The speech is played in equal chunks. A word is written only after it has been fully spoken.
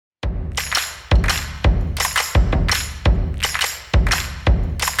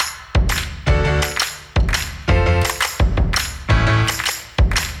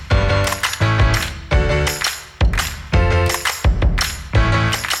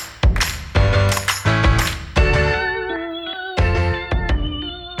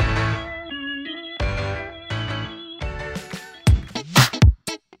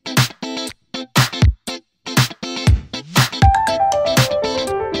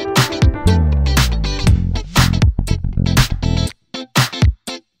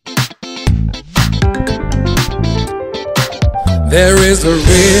There is a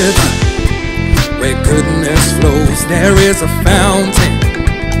river where goodness flows. There is a fountain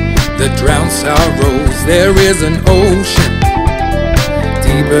that drowns sorrows. There is an ocean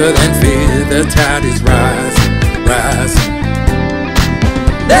deeper than fear. The tide is rising, rising.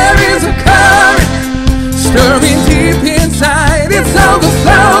 There is a current stirring deep inside. It's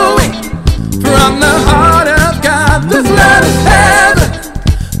overflowing from the heart of God. The flood of heaven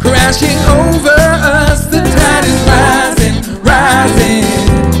crashing over us. The tide is rising, rising.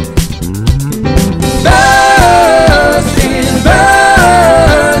 Bursting,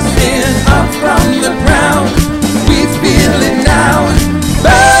 bursting up from the ground. We feel it now.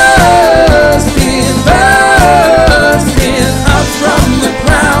 Bursting, bursting up from the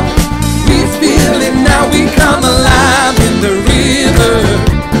ground. We feel it now. We come alive in the river.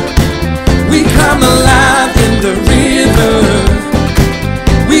 We come alive in the river.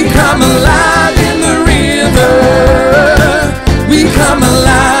 We come alive in the river. We come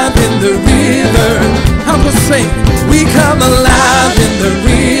alive in the river. Help us sing. We come alive in the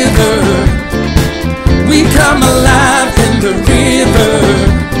river. We come alive in the river.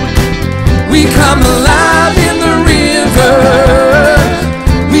 We come alive in the river.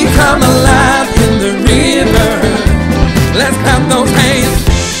 We come alive in the river. Let's clap those hands.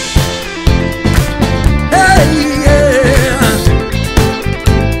 Hey, yeah.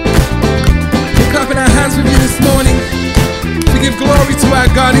 We're clapping our hands with you this morning to give glory to our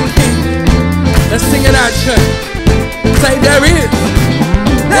God and King. Let's sing it out, church. Say there is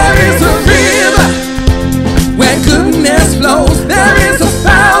a river where goodness flows. There is a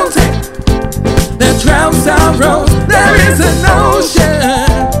fountain that drowns sorrows. There is an ocean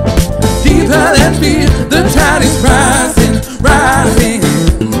deeper than fear. The tide is rising, rising.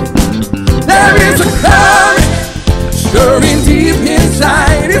 There is a current stirring deep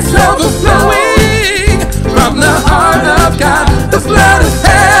inside. It's overflowing from the heart of God. The flood of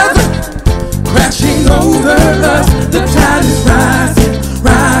heaven crashing over us. The tide is rising,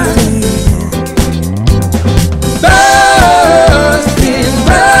 rising. Bursting,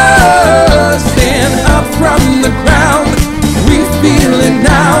 bursting up from the ground. We feel it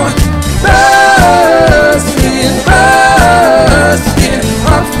now. Bursting, bursting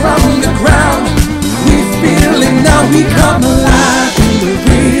up from the ground. We feel it now. We come alive in the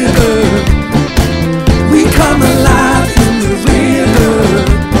river. We come alive in the river.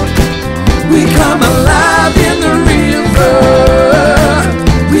 We come alive in the river.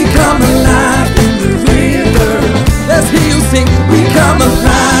 We come alive in the river. Let's hear you sing. We come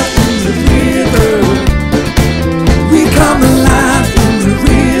alive in the river. We come alive in the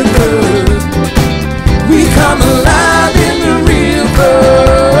river. We come alive in the river.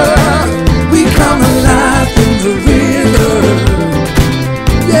 We come alive in the river.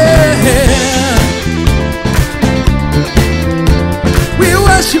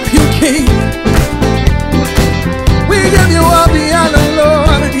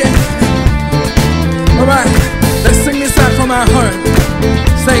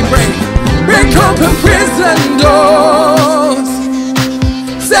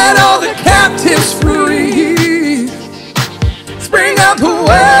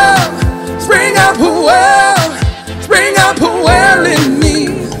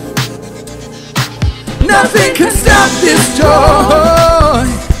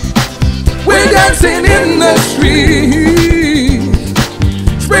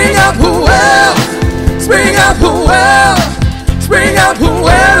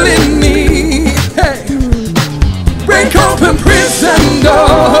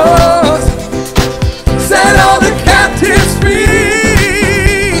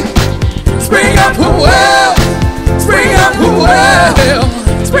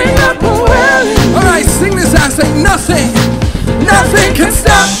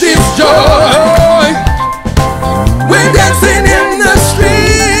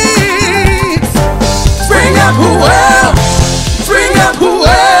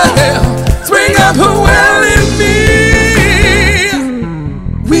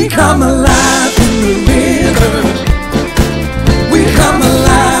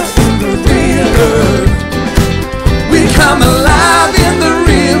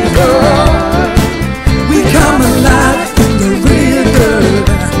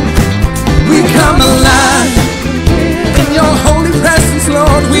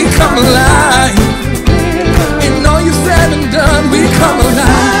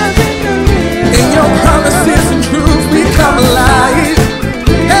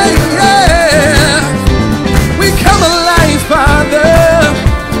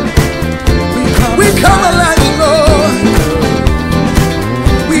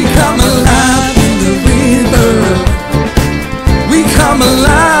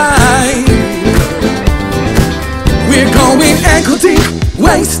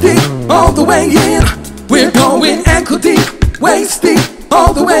 all the way in. We're going ankle deep, waist deep,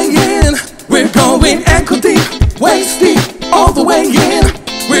 all the way in. We're going ankle deep, waist deep, all the way in.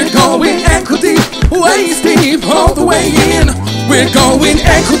 We're going ankle deep, waist deep, all the way in. We're going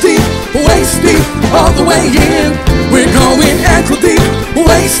ankle deep, waist deep, all the way in. We're going ankle deep,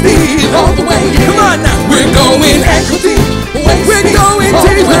 waist deep, all the way in. Come on now. We're going ankle deep, waist deep. We're going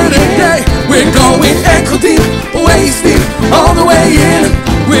deeper today. We're going ankle deep, waist deep, all the way in.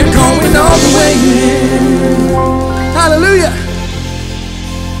 We're going all the way in. Hallelujah.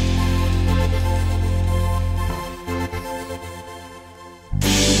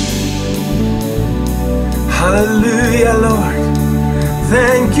 Hallelujah, Lord.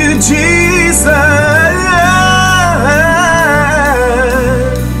 Thank you, Jesus,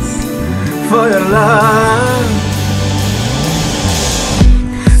 for your love.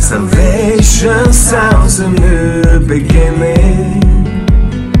 Salvation sounds a new beginning,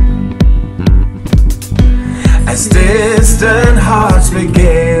 as distant hearts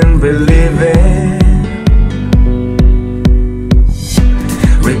begin believing.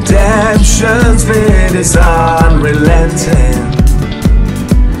 Redemption's bid is unrelenting.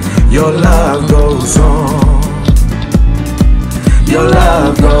 Your love goes on. Your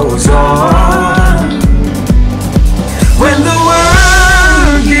love goes on. When the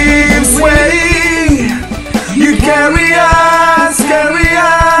world gives way, you carry us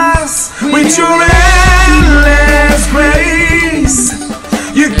with your endless grace.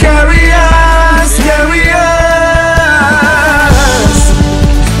 You carry us, carry us.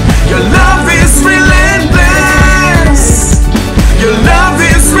 Your love is relentless. Your love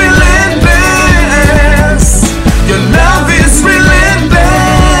is relentless. Your love is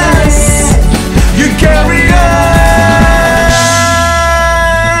relentless. You carry us.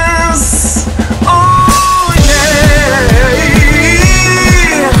 Oh yeah.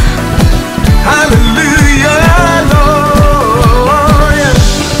 Hallelujah, Lord.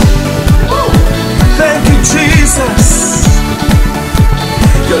 Thank you, Jesus.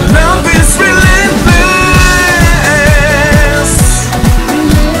 Your love is relentless.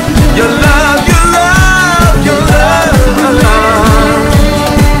 Your love, your love, your love, your love.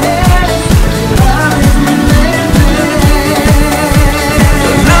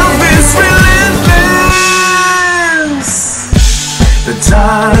 Your love is relentless. The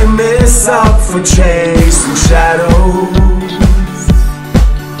time is up for chasing shadows.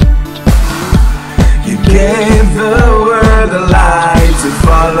 You gave the world a light to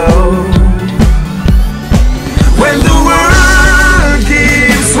follow. When the world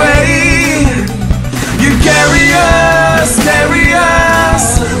gives way, you carry us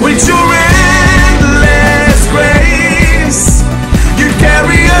with your endless grace. You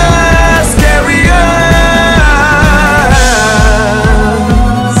carry us, carry us.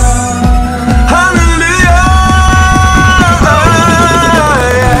 Hallelujah.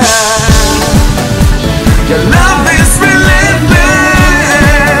 Your love is relentless.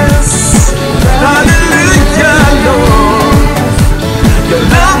 Hallelujah, Lord. Your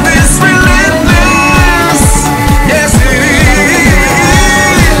love is relentless. Yes, it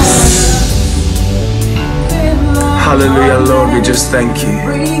is. Hallelujah, Lord, we just thank you.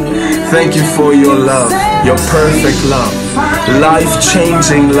 Thank you for your love, your perfect love,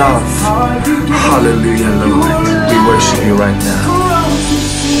 life-changing love. Hallelujah, Lord. We worship you right now.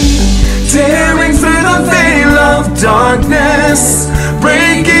 Tearing through the veil of darkness,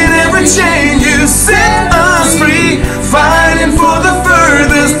 breaking every chain, you set us free. Fighting for the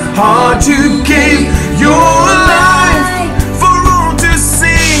furthest, heart you gave your life for all to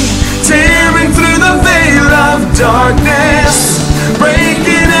see. Tearing through the veil of darkness,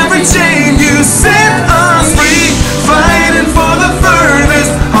 breaking every chain, you set us free. Fighting for the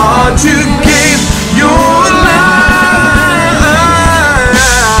furthest, heart you gave your life.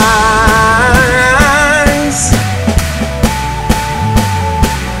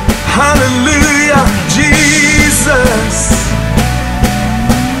 Hallelujah, Jesus.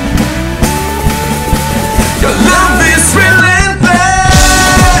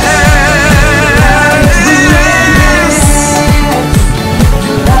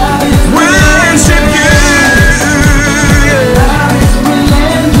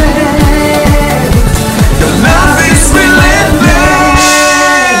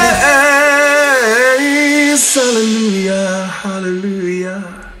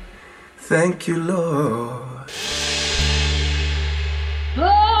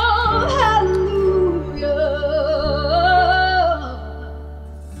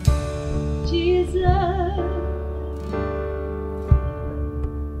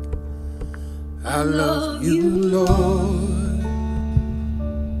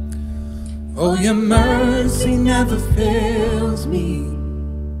 Oh, your mercy never fails me.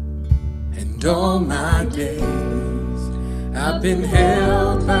 And all my days I've been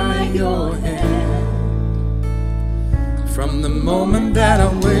held by your hand. From the moment that I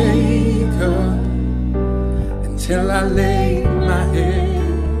wake up until I lay my head,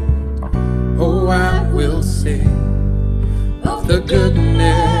 oh, I will sing of the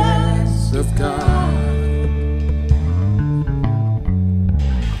goodness of God.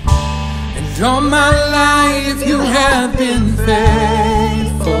 And all my life you have been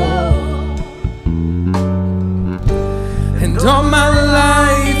faithful. And all my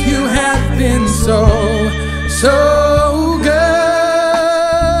life you have been so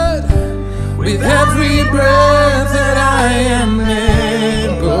good. With every breath that I am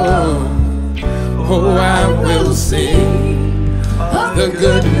able, oh, I will sing of the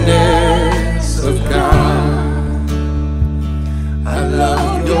goodness of God. I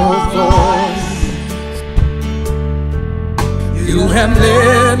love your voice. You have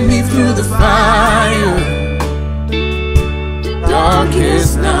led me through the fire,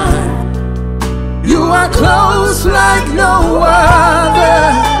 darkest night. You are close like no other.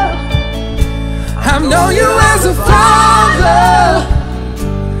 I know you as a father.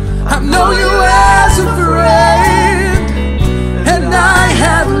 I know you as a friend. And I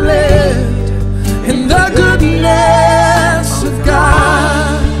have lived in the goodness of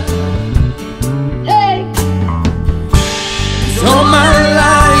God. Hey. All my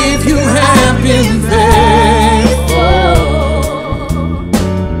life you have been faithful.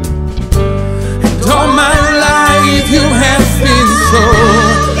 And all my life you have been so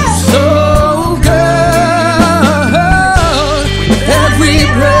good. With every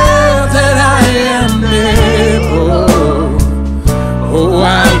breath that I am able, oh, I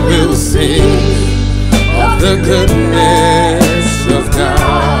will sing of the goodness of God.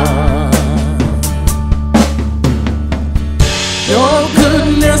 Your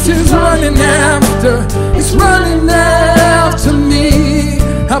goodness is running after, it's running after me.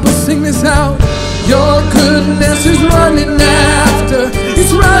 Help us sing this out. Your goodness is running after,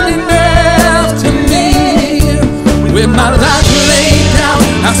 it's running after me. With my life laid down,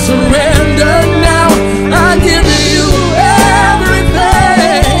 I surrender now. I give you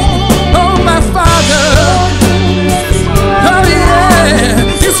everything. Oh, my Father. Oh,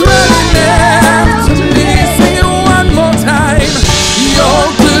 yeah. It's running after me. Sing it one more time. Your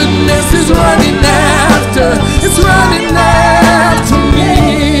goodness is running after, it's running after me.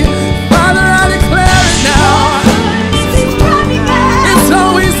 Father, I declare it now. It's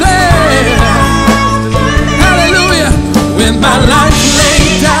always there. Hallelujah. When my life's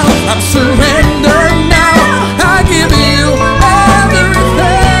laid down, I'm surrendered now. I give you everything.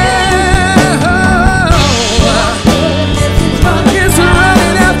 It's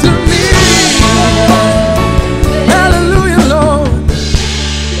running after me. Hallelujah, Lord.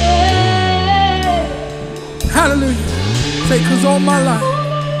 Hallelujah. Say, 'cause all my life,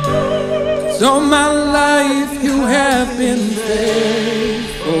 'cause all my life you have been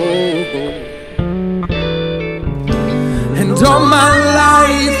faithful. And all my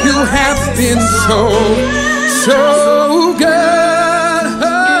life you have been so good.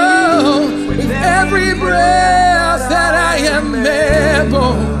 Oh, with every breath that I am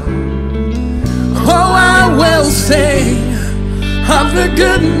able, oh, I will sing of the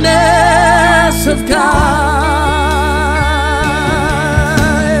goodness of God.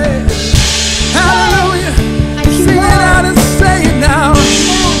 Hallelujah. Sing it out and say it now.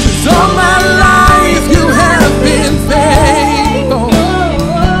 'Cause all my life you have been faithful.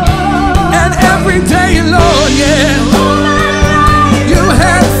 And every day, Lord, yeah, you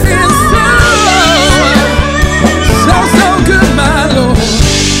have been so good, my Lord.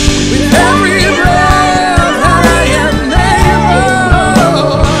 With every breath that I am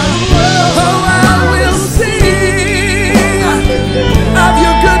able, oh, I will sing of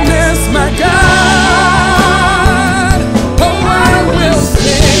your goodness, my God. Oh, I will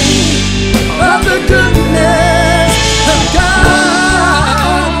sing of the goodness of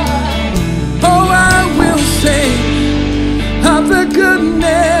God. Oh, I will sing of the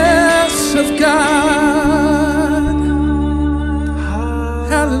goodness of God.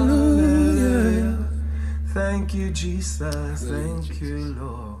 Hallelujah. Thank you, Jesus. Thank you,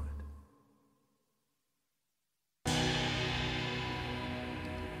 Lord.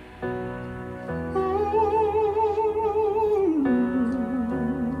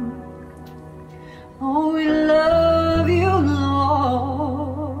 Oh, we love you, Lord.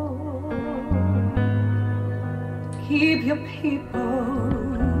 Keep your people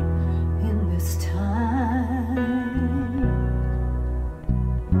in this time.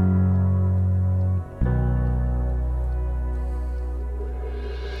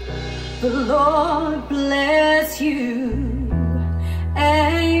 The Lord bless you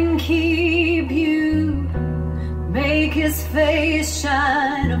and keep you. Make his face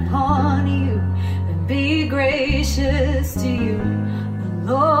shine upon you and be gracious to you.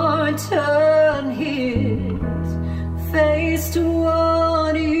 The Lord turn his face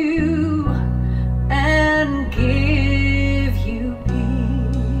toward you and give you peace.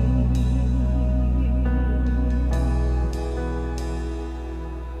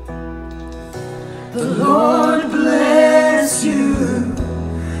 The Lord bless you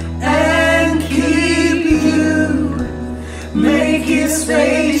and keep you. Make his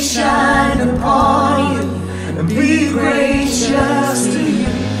face shine upon you and be gracious to you.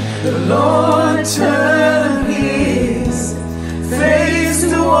 The Lord turn his face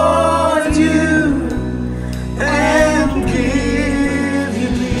toward you and give you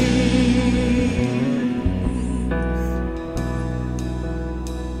peace.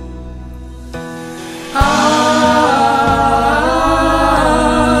 Amen.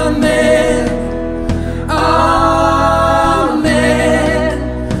 Amen.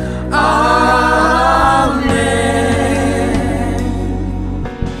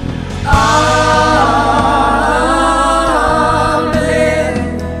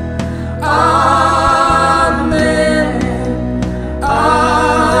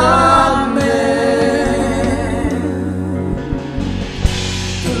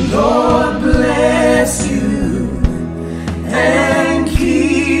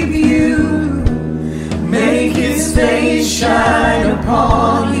 Shine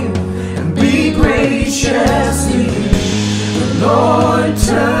upon you and be gracious to you. The Lord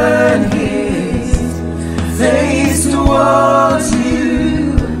turn his face towards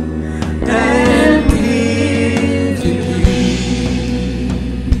you and give you peace.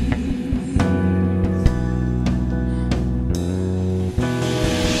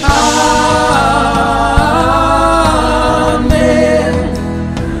 Amen.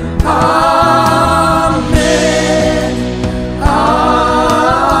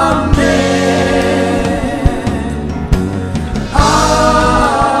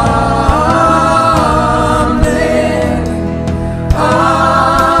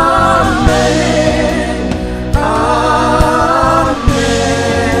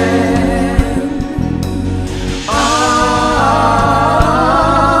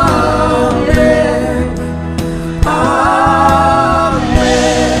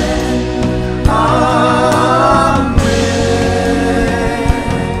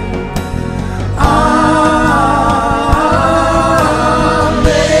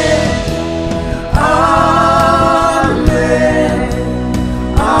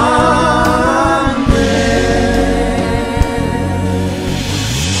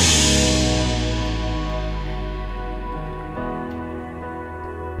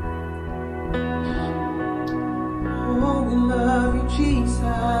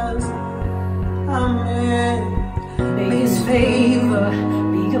 Jesus, amen. May his favor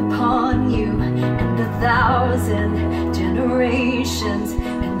be upon you and 1,000 generations,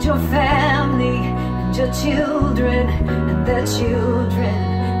 and your family, and your children, and their children,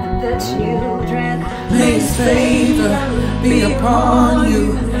 and their children. May his favor be upon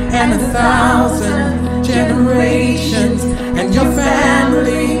you and 1,000 generations, and your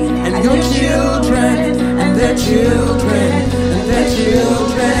family, and your children, and their children, and their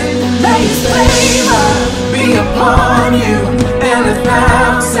children. May his favor be upon you and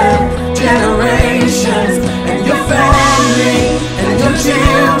 1,000 generations, and your family, and your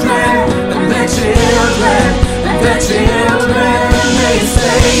children, and their children, and their children. May his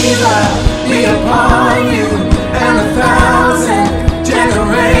favor be upon you and 1,000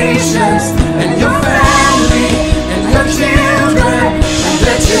 generations, and your family, and your children, and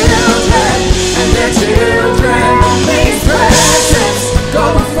their children, and their children. May his presence go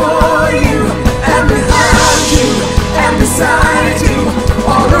before you and behind you and beside you,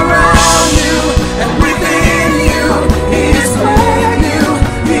 all around you and within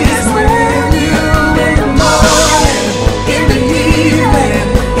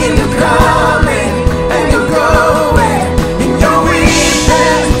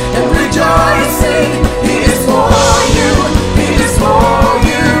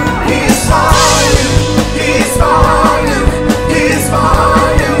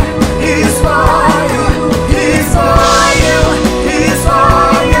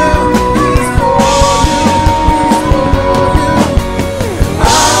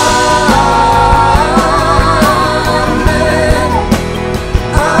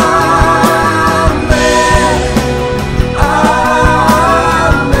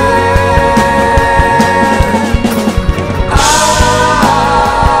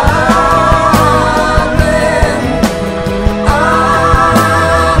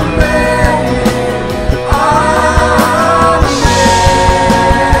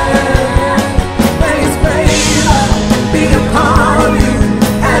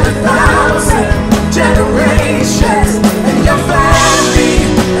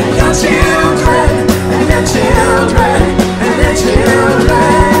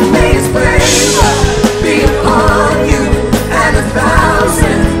children. May His favor be upon you and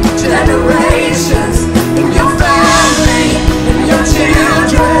 1,000 generations, in your family, in your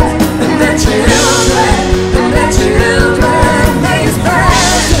children, and their children, and their children. May His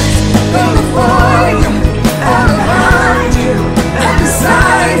presence go before you, and behind you, and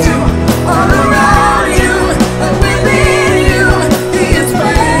beside you, all around you, and within you. He is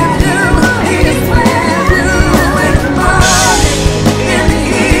with you, He is with you. In the morning, in the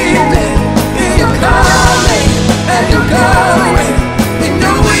evening, in your coming and your going, in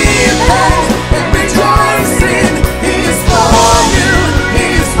your weeping and rejoicing. He is for you, He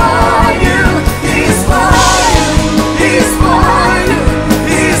is for you, He is for you, He is for you,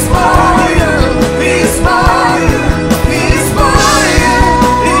 He is for you, He is for you, He is for you,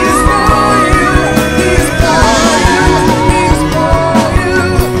 He is for you, He is for you, He is for you.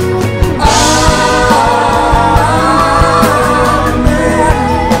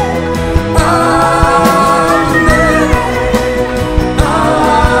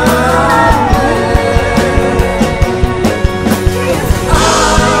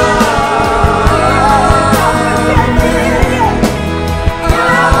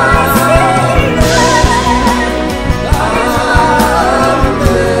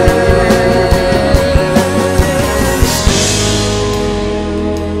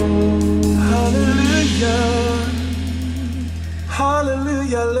 Hallelujah,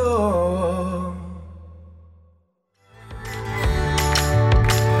 hallelujah, Lord.